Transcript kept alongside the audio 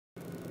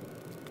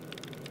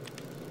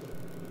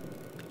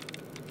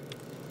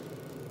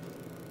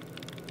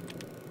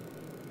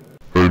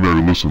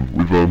listen,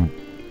 we got a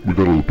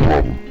little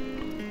problem.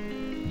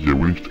 Yeah,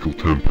 we need to kill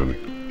Tenpenny.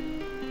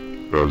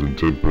 As in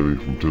Tenpenny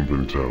from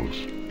Tenpenny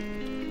Towers.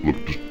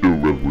 Look, just do it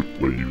whatever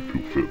way you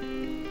feel fit.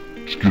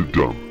 Just get it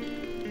done.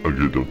 I'll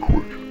get it done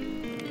quick.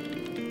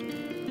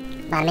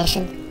 My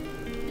mission?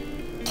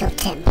 Kill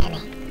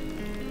Tenpenny.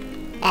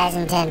 As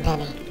in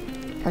Tenpenny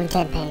from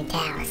Tenpenny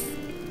Towers.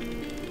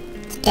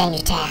 It's a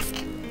dangerous task.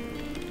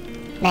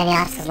 Many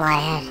obstacles lie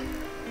ahead.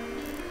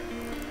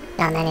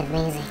 Not many of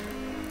them easy.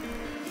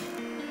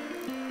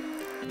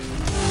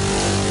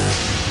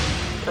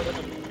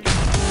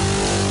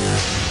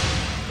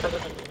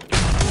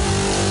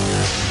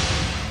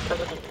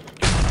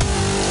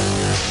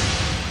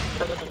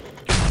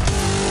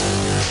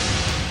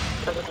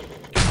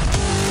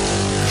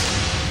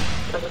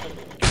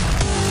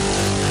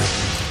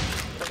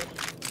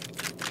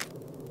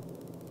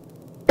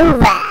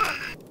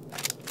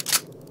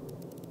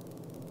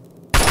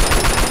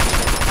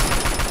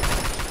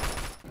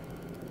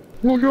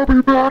 Will you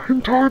be back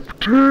in time for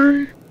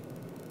tea?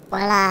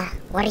 Well,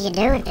 what do you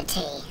do with the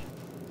tea?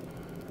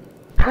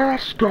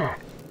 Pasta!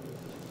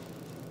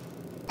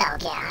 Oh,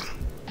 God.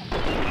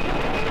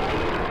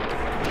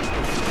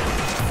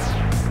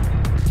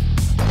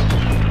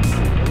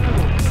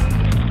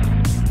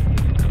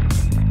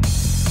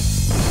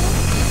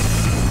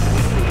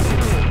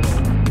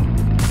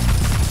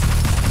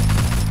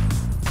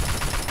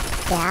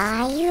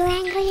 Die, you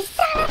angry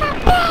son of a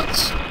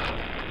bitch!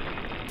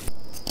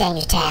 It's a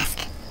dangerous task.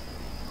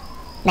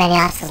 Many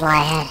obstacles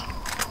lie ahead.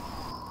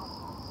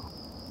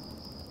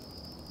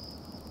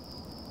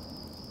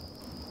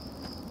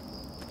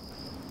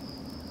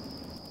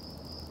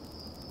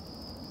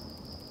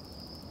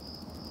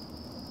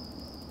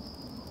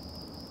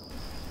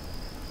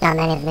 Not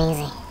many of them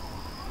easy.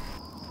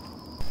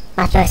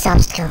 My first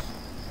obstacle.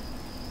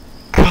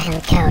 Cracking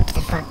the code to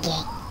the front gate.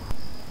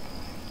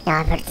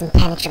 Now I've heard it's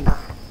impenetrable.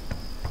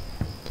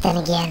 But then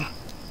again,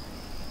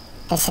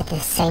 they said the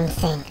same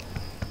thing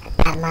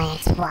about my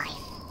ex-wife.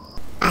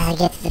 As I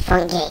get to the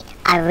front gate,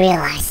 I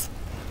realize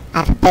I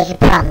have a bigger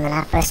problem than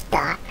I first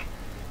thought.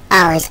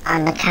 All these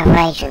undercover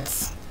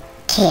agents,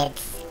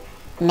 kids,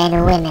 men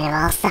and women of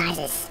all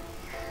sizes,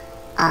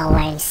 all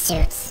wearing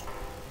suits.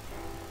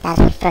 That's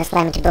what first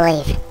led me to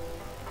believe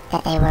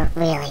that they weren't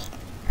really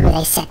who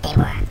they said they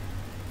were.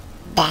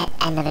 That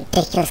and the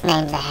ridiculous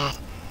names they had.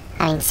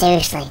 I mean,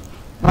 seriously,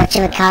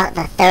 whatchamacallit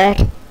the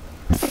third?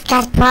 What's this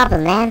guy's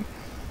problem, man?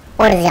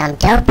 What is he, on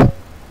dope? What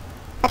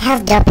the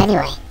hell's dope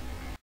anyway?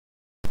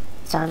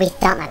 So I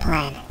rethought my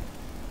plan.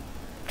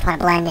 Try to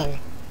blend in,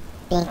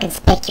 be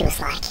inconspicuous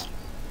like.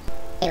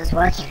 It was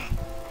working.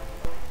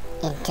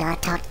 Until I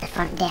talked to the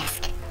front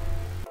desk.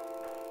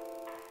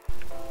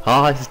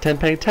 Hi, this is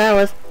Tenpenny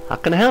Towers. How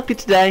can I help you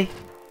today?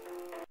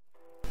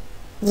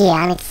 Yeah,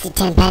 I need to see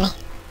Tenpenny.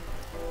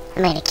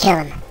 I'm ready to kill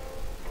him.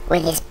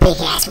 With this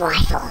big-ass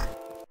rifle.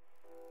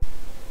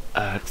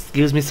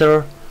 Excuse me,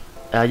 sir?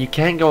 You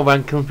can't go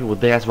around killing people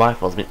with big-ass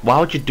rifles. I mean, why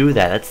would you do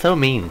that? That's so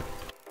mean.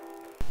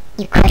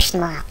 You question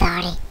my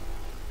authority,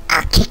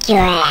 I'll kick your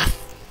ass.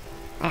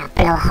 And I'll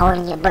blow a hole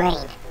in your brain.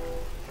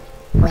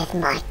 With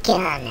my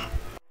gun.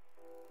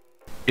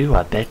 Ooh,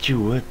 I bet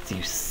you would,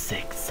 you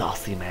sick,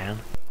 saucy man.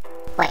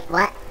 Wait,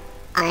 what?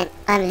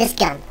 I'm this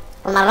gun.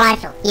 With my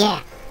rifle,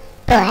 yeah.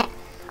 Go ahead.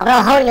 I'll blow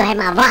a hole in your head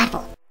with my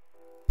rifle.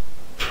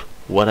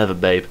 Whatever,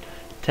 babe.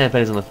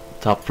 Tenpenny's on the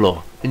top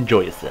floor.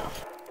 Enjoy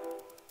yourself.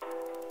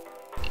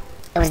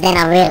 It was then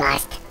I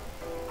realized,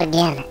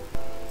 again,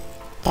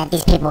 that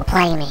these people were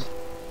playing me.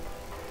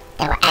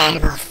 They were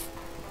animals.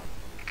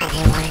 And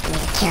they wanted me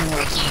to kill them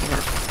like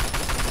animals.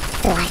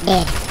 So I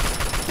did.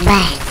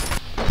 Bang!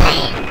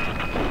 Bang!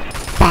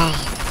 Bang!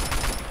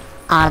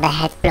 All the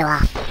heads blew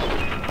off.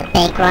 The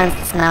big ones,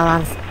 the small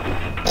ones,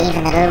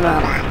 even the little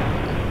robot.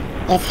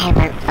 His head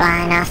went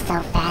flying off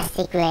so fast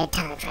he created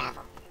time travel.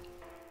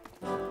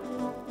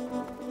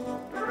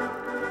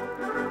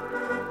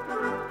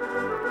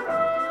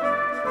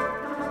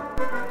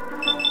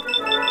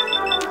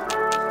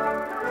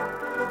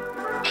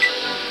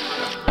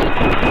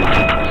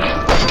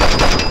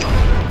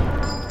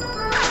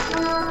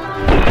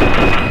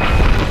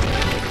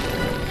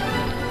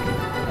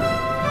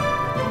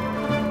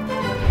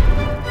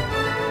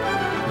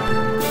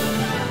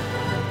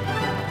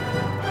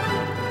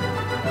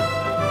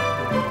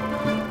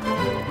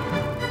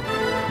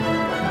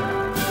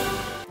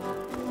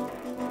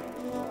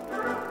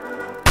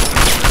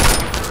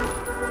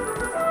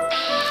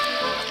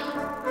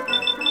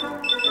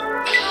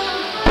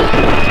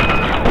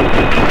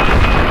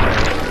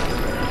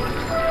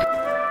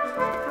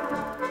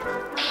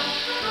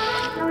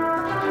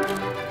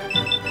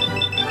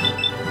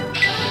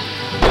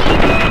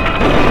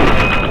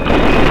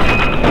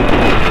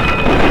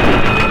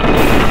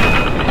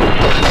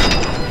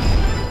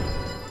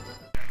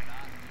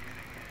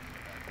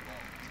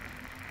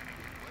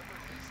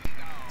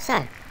 So,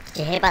 did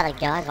you hear about the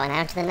guy going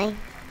out to the knee?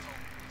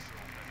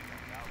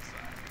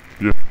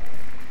 Yeah.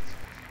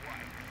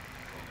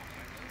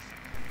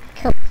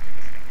 Cool.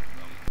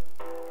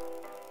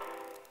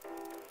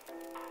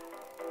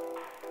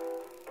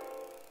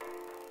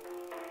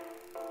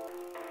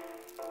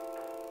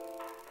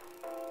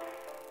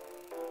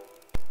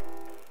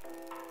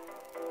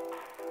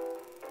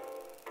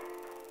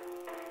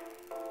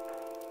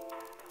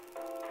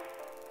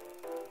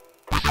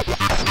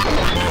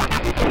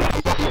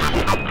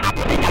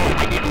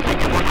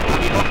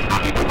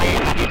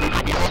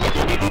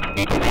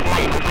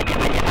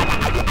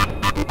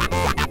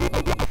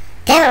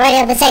 Damn it,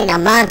 radio, this ain't no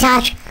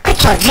montage.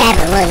 Quit your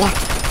jabbering, will ya?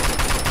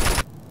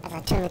 As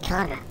I turn the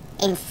corner,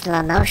 in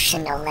slow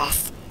motion no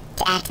less,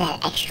 to add to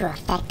that extra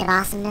effect of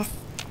awesomeness.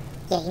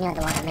 Yeah, you know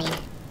the one I mean.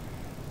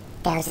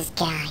 There was this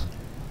guy,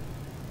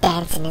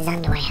 dancing in his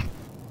underwear.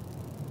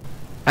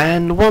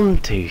 And 1,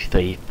 2,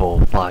 3,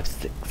 4, 5,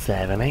 6,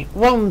 7, 8.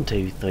 1,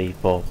 2, 3,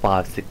 4,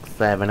 5, 6,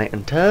 7, 8.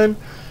 And turn.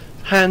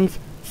 Hands.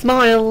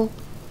 Smile.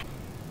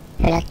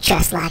 Who looked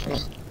just like me.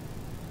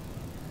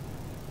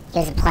 He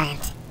was a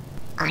plant.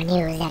 I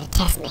knew he was there to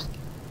test me.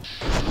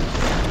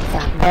 So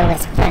I blew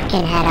his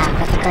frickin' head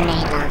off with a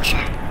grenade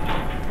launcher.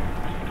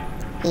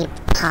 He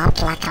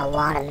popped like a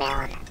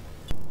watermelon.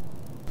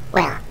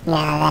 Well,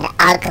 now that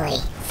ugly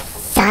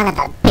son of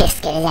a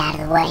biscuit is out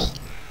of the way,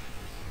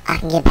 I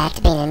can get back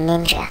to being a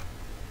ninja.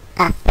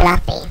 A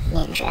fluffy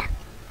ninja.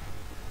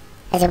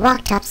 As I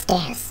walked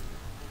upstairs,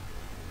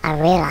 I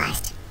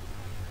realized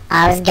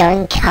I was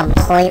going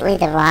completely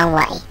the wrong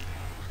way.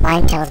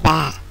 My intel was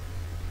bad.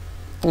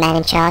 The man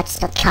in charge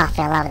spilled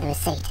coffee all over the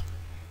receipt.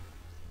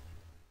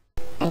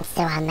 And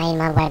so I made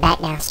my way back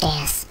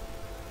downstairs,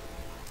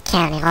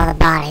 counting all the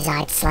bodies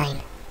I'd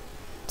slain.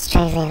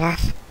 Strangely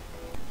enough,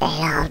 they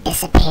had all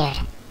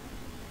disappeared.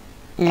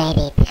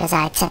 Maybe because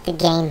I had set the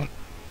game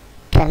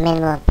to a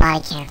minimum of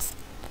body counts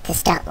to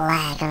stop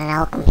lag on an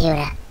old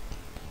computer.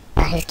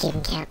 But who's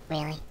keeping count,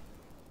 really?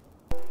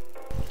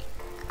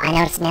 I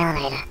noticed an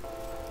elevator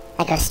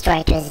that goes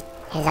straight to his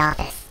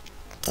office,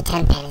 to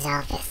Tenpenny's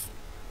office.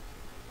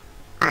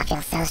 I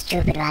feel so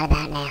stupid right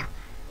about now.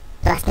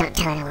 Let's not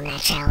tell anyone that,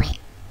 shall we?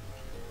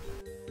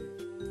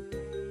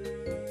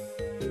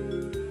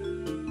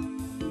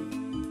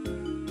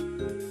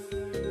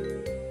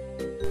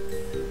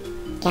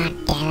 God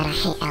damn it, I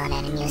hate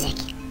elevator music.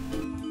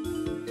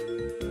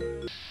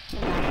 To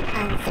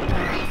my own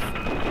surprise,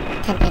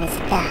 Tenpenny's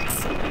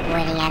thugs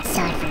waiting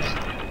outside for me.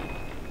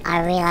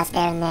 I realized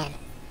there and then,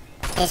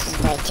 this was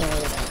way too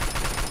easy.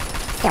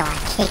 So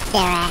I kicked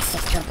their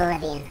asses to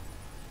oblivion.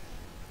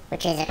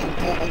 Which is a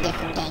completely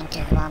different game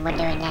to the one we're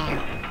doing now.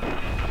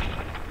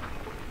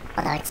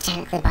 Although it's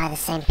technically by the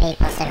same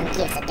people, so who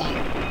gives a damn?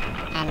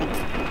 And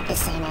it's the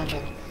same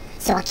engine.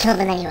 So I killed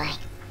them anyway.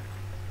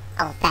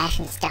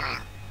 Old-fashioned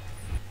style.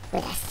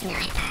 With a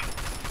sniper.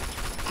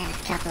 And a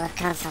couple of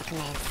console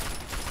commands.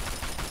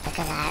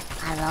 Because I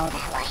rolled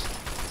that way.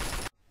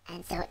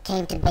 And so it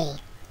came to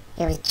be.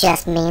 It was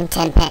just me and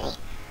Tenpenny.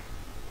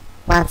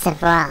 Once and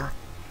for all.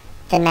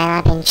 The man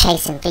I've been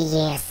chasing for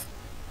years.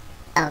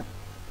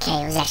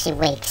 Okay, it was actually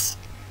weeks.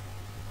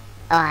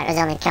 Or it was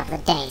only a couple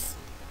of days.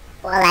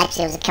 Well,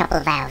 actually, it was a couple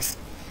of hours.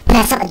 But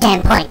that's not the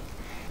damn point.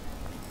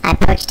 I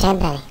approached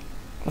Tenpenny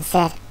and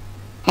said,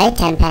 "Hey,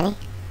 Tenpenny,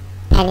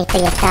 penny for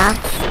your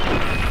thoughts?"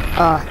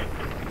 Or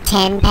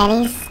 10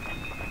 pennies?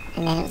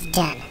 And then it was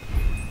done.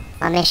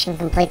 My mission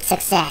complete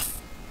success.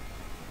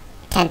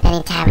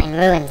 Tenpenny Tower in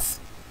ruins.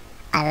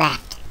 I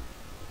left.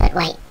 But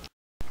wait.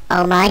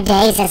 Oh my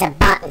days, there's a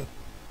button.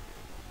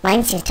 My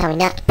instincts told me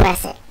not to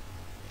press it.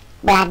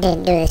 But I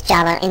didn't do this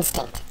job on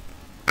instinct.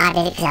 I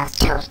did it because I was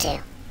told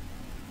to.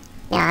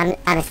 Now,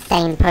 I'm a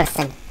sane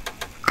person.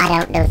 I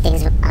don't do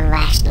things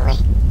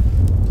unrationally.